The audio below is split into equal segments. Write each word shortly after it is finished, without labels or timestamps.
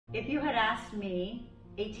If you had asked me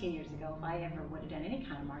 18 years ago if I ever would have done any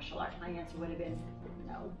kind of martial art, my answer would have been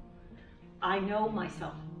no. I know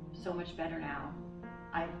myself so much better now.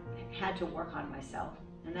 I've had to work on myself.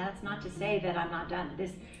 And that's not to say that I'm not done.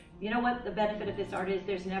 This, you know what the benefit of this art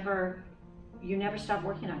is? You never stop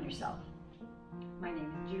working on yourself. My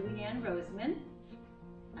name is Julianne Roseman.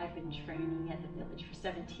 I've been training at the Village for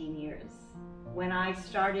 17 years. When I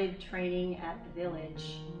started training at the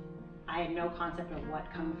Village, I had no concept of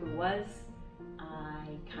what Kung Fu was.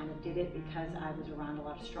 I kind of did it because I was around a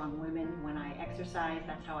lot of strong women when I exercised.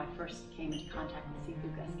 That's how I first came into contact with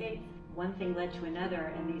Sifu Cascades. One thing led to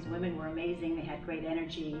another, and these women were amazing. They had great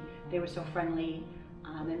energy. They were so friendly.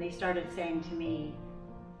 And they started saying to me,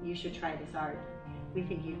 you should try this art. We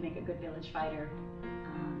think you'd make a good village fighter.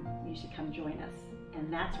 You should come join us.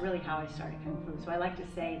 And that's really how I started Kung Fu. So I like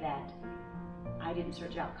to say that I didn't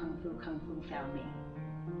search out Kung Fu found me.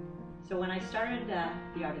 So when I started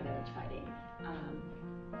the art of village fighting,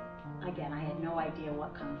 again, I had no idea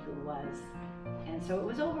what Kung Fu was. And so it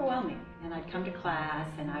was overwhelming. And I'd come to class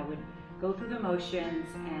and I would go through the motions,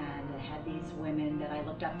 and I had these women that I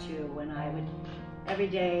looked up to, and I would, every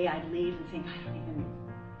day I'd leave and think,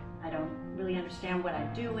 I don't really understand what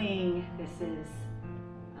I'm doing. This is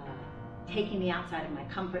taking me outside of my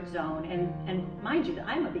comfort zone. And mind you,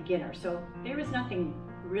 I'm a beginner, so there was nothing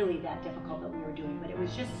really that difficult that we were doing, but it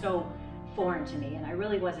was just so foreign to me, and I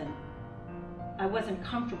really wasn't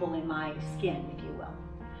comfortable in my skin, if you will.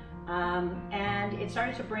 And it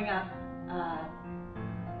started to bring up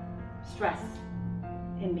stress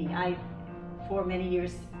in me. I, for many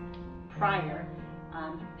years prior,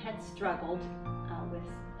 had struggled with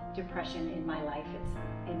depression in my life.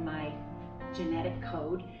 It's in my genetic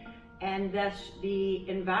code. And the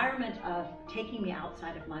environment of taking me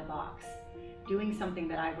outside of my box, doing something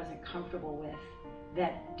that I wasn't comfortable with,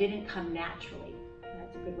 that didn't come naturally,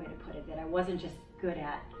 that's a good way to put it, that I wasn't just good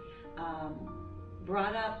at,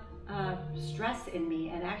 brought up stress in me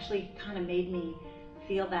and actually kind of made me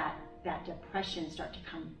feel that depression start to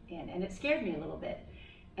come in. And it scared me a little bit,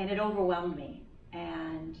 and it overwhelmed me.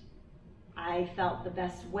 And I felt the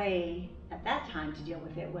best way at that time to deal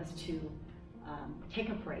with it was to take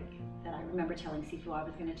a break. That I remember telling Sifu I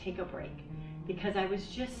was going to take a break, because I was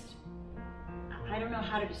just, I don't know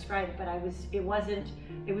how to describe it, but it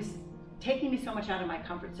was taking me so much out of my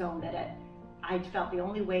comfort zone that I felt the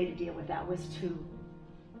only way to deal with that was to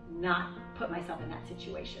not put myself in that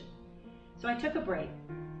situation. So I took a break,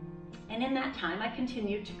 and in that time I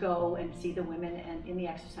continued to go and see the women and in the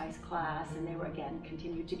exercise class, and they were again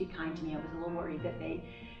continued to be kind to me. I was a little worried that they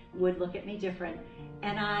would look at me different.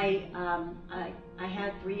 And I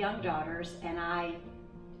had 3 young daughters, and I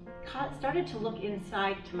started to look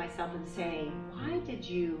inside to myself and say, why did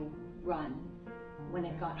you run when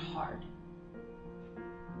it got hard?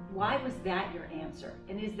 Why was that your answer?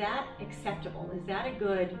 And is that acceptable? Is that a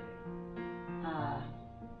good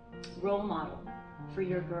role model for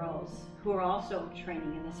your girls who are also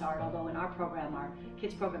training in this art? Although in our program, our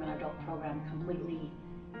kids program and our adult program, completely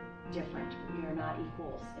different. We are not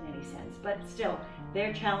equals in any sense, but still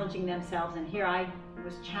they're challenging themselves, and here I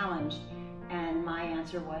was challenged, and my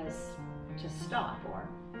answer was to stop or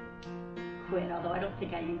quit, although I don't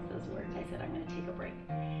think I used those words. I said I'm going to take a break.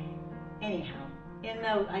 Anyhow,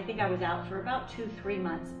 I think I was out for about 2-3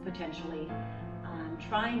 months potentially,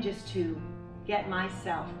 trying just to get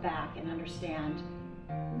myself back and understand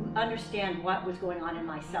what was going on in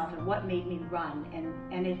myself and what made me run,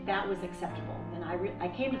 and if that was acceptable. And I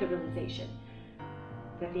came to the realization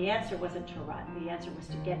that the answer wasn't to run. The answer was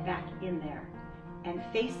to get back in there and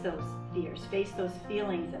face those fears, face those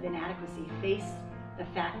feelings of inadequacy, face the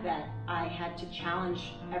fact that I had to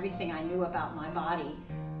challenge everything I knew about my body.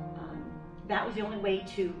 That was the only way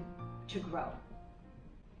to grow.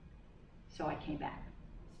 So I came back.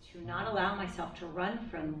 To not allow myself to run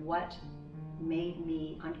from what made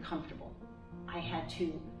me uncomfortable. I had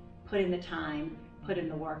to put in the time, put in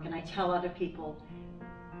the work, and I tell other people,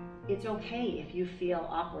 it's okay if you feel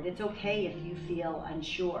awkward. It's okay if you feel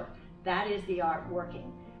unsure. That is the art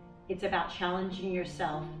working. It's about challenging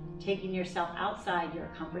yourself, taking yourself outside your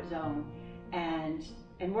comfort zone,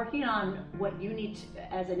 and working on what you need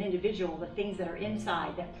to, as an individual, the things that are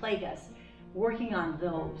inside that plague us, working on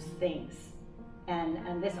those things.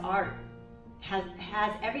 And this art has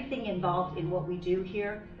everything involved in what we do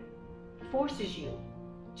here, forces you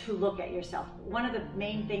to look at yourself. One of the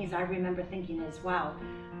main things I remember thinking is, wow,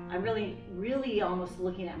 I'm really almost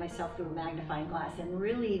looking at myself through a magnifying glass and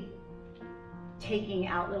really taking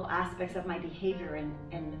out little aspects of my behavior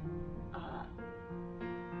and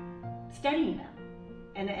studying them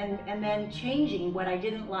and then changing what I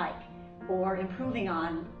didn't like or improving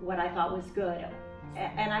on what I thought was good.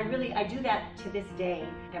 And I do that to this day.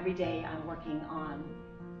 Every day I'm working on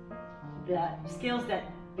the skills that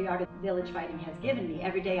the art of village fighting has given me.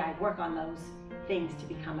 Every day I work on those things to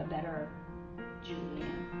become a better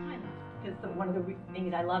Julianne. Because one of the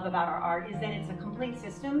things I love about our art is that it's a complete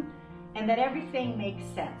system and that everything makes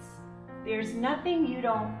sense. There's nothing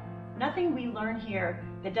we learn here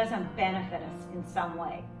that doesn't benefit us in some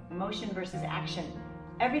way. Emotion versus action.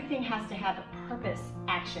 Everything has to have a purpose,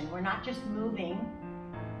 action. We're not just moving.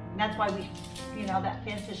 And that's why that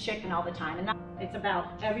fence is shaking all the time. And it's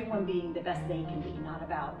about everyone being the best they can be, not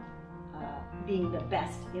about being the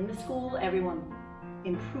best in the school, everyone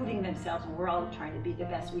improving themselves, and we're all trying to be the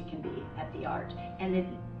best we can be at the art. And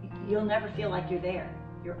you'll never feel like you're there.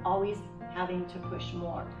 You're always having to push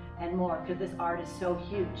more and more because this art is so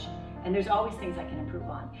huge. And there's always things I can improve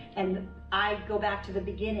on. And I go back to the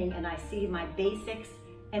beginning and I see my basics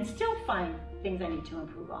and still find things I need to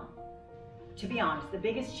improve on. To be honest, the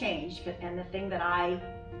biggest change and the thing that I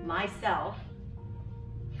myself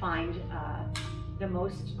find the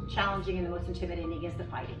most challenging and the most intimidating is the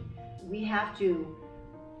fighting. We have to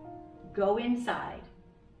go inside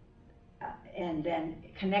and then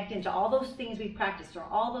connect into all those things we've practiced for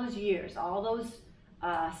all those years, all those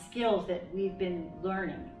skills that we've been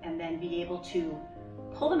learning, and then be able to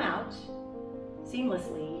pull them out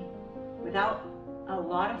seamlessly without a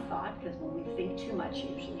lot of thought, because when we think too much,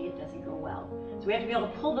 usually it doesn't go well. So we have to be able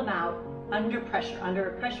to pull them out under pressure, under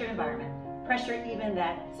a pressured environment. Pressure even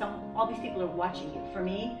that all these people are watching you. For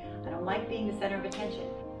me, I don't like being the center of attention.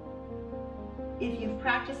 If you've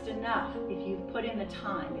practiced enough, if you've put in the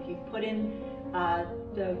time, if you've put in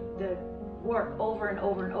the work over and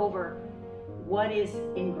over and over, what is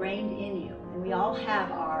ingrained in you, and we all have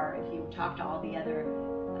if you talk to all the other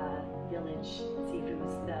village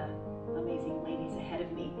Sifus, the amazing ladies ahead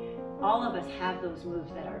of me, all of us have those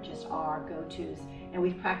moves that are just our go-tos, and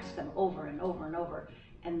we've practiced them over and over and over,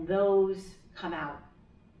 and those come out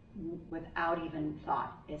without even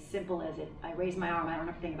thought. As simple as I raise my arm, I don't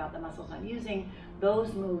have to think about the muscles I'm using.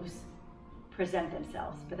 Those moves present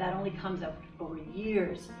themselves, but that only comes up over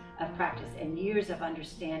years of practice and years of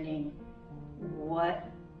understanding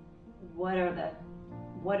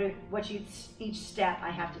each step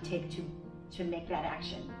I have to take to make that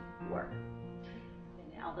action work.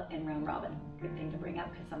 And round robin, good thing to bring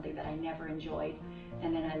up, because something that I never enjoyed,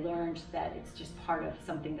 and then I learned that it's just part of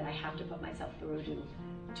something that I have to put myself through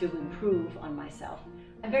to improve on myself.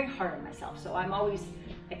 I'm very hard on myself, so I'm always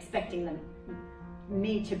expecting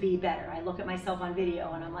me to be better. I look at myself on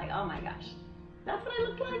video and I'm like, oh my gosh, that's what I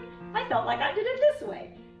look like? I felt like I did it this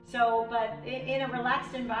way. So, but in a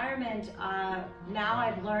relaxed environment, now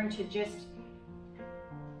I've learned to just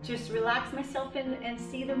relax myself and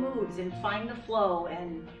see the moves and find the flow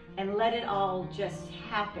and let it all just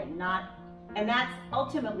happen. And that's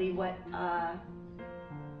ultimately what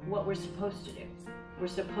we're supposed to do. We're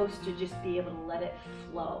supposed to just be able to let it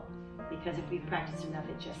flow, because if we've practiced enough,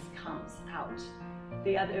 it just comes out.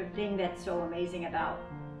 The other thing that's so amazing about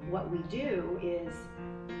what we do is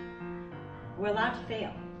we're allowed to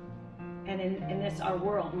fail. And in this, our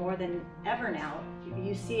world, more than ever now,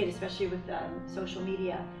 you see it, especially with social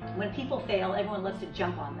media. When people fail, everyone loves to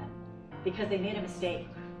jump on them because they made a mistake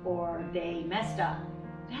or they messed up.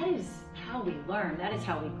 That is how we learn. That is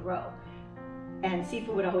how we grow. And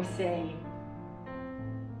Sifu would always say,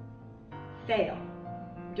 fail.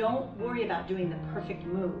 Don't worry about doing the perfect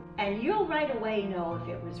move. And you'll right away know if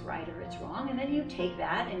it was right or it's wrong. And then you take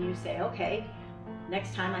that and you say, okay,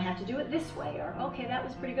 next time I have to do it this way, or okay, that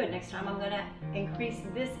was pretty good. Next time I'm going to increase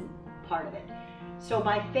this part of it. So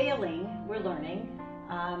by failing, we're learning.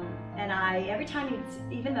 And every time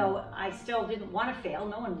even though I still didn't want to fail,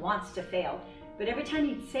 no one wants to fail, but every time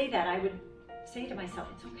he'd say that, I would say to myself,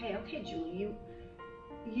 it's okay, Julie,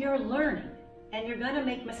 you're learning, and you're going to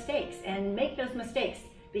make mistakes, and make those mistakes,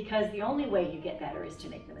 because the only way you get better is to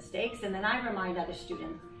make the mistakes. And then I remind other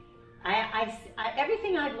students,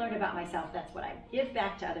 everything I've learned about myself, that's what I give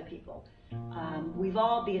back to other people. We've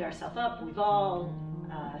all beat ourselves up, we've all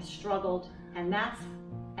struggled,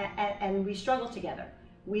 and we struggle together.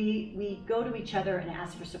 We go to each other and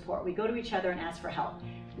ask for support. We go to each other and ask for help.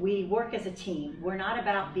 We work as a team. We're not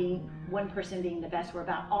about one person being the best. We're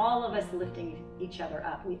about all of us lifting each other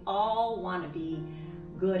up. We all want to be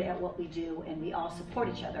good at what we do, and we all support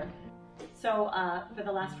each other. So for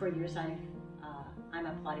the last 4 years, I'm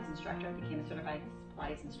a Pilates instructor. I became a certified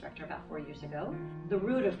Pilates instructor about 4 years ago. The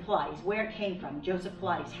root of Pilates, where it came from, Joseph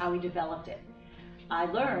Pilates, how he developed it. I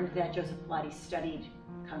learned that Joseph Pilates studied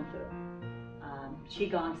Kung Fu.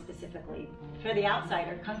 Qigong specifically. For the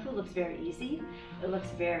outsider, Kung Fu looks very easy. It looks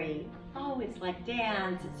very, oh, it's like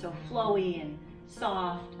dance, it's so flowy and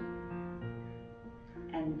soft.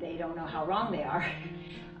 And they don't know how wrong they are.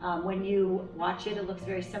 When you watch it, it looks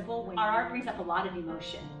very simple. Our art brings up a lot of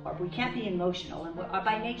emotion. We can't be emotional, and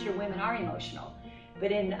by nature, women are emotional.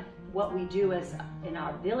 But in what we do as in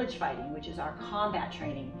our village fighting, which is our combat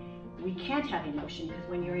training, we can't have emotion, because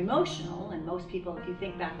when you're emotional, and most people, if you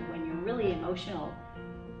think back when you're really emotional,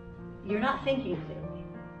 you're not thinking clearly.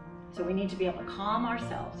 So we need to be able to calm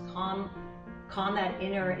ourselves, calm that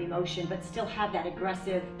inner emotion, but still have that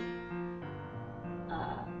aggressive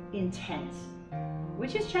intent,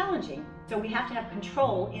 which is challenging. So we have to have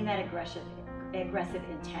control in that aggressive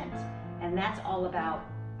intent. And that's all about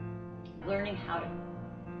learning how to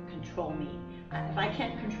control me. If I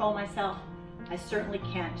can't control myself, I certainly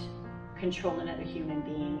can't control another human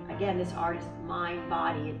being. Again, this art is mind,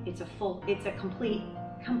 body. It's a complete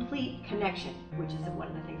connection, which is one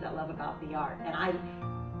of the things I love about the art.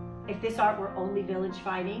 And if this art were only village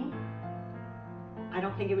fighting, I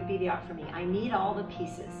don't think it would be the art for me. I need all the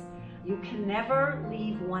pieces. You can never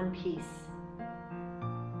leave one piece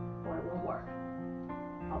or it won't work.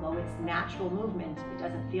 Although it's natural movement, it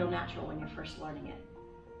doesn't feel natural when you're first learning it.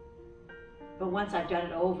 But once I've done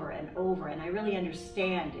it over and over and I really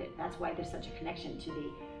understand it, that's why there's such a connection to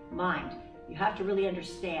the mind. You have to really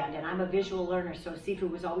understand, and I'm a visual learner, so Sifu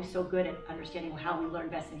was always so good at understanding how we learn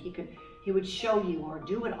best, and he would show you or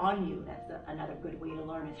do it on you. That's another good way to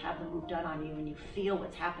learn, is have the move done on you and you feel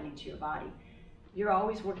what's happening to your body. You're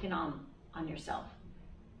always working on yourself.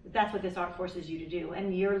 That's what this art forces you to do.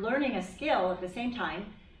 And you're learning a skill at the same time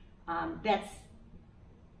that's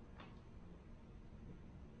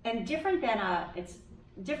different than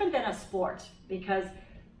a sport, because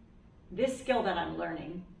this skill that I'm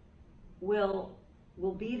learning will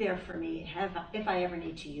be there for me if I ever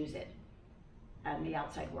need to use it in the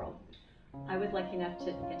outside world. I was lucky enough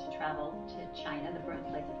to get to travel to China, the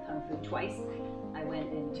birthplace of Kung Fu, twice. I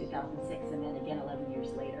went in 2006 and then again 11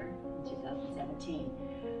 years later in 2017.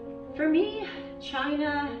 For me,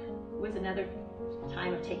 China was another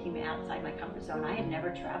time of taking me outside my comfort zone. I had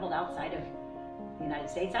never traveled outside of the United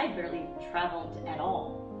States. I had barely traveled at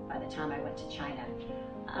all by the time I went to China.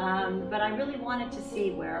 But I really wanted to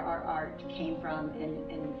see where our art came from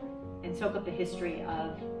and soak up the history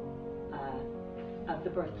of the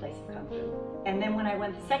birthplace of Kung Fu. And then when I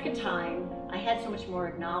went the second time, I had so much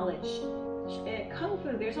more knowledge. Kung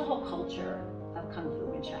Fu, there's a whole culture of Kung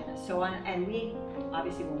Fu in China. So, and we,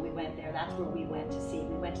 obviously when we went there, that's where we went to see.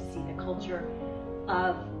 We went to see the culture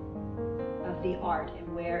of the art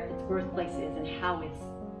and where its birthplace is and how it's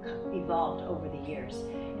evolved over the years.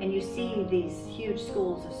 And you see these huge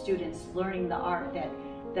schools of students learning the art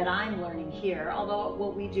that I'm learning here, although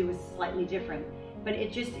what we do is slightly different. But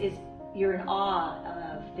it just is, you're in awe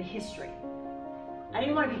of the history. I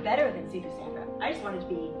didn't want to be better than Sifu Sandra. I just wanted to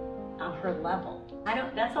be on her level.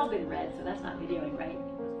 That's all been read, so that's not videoing, right?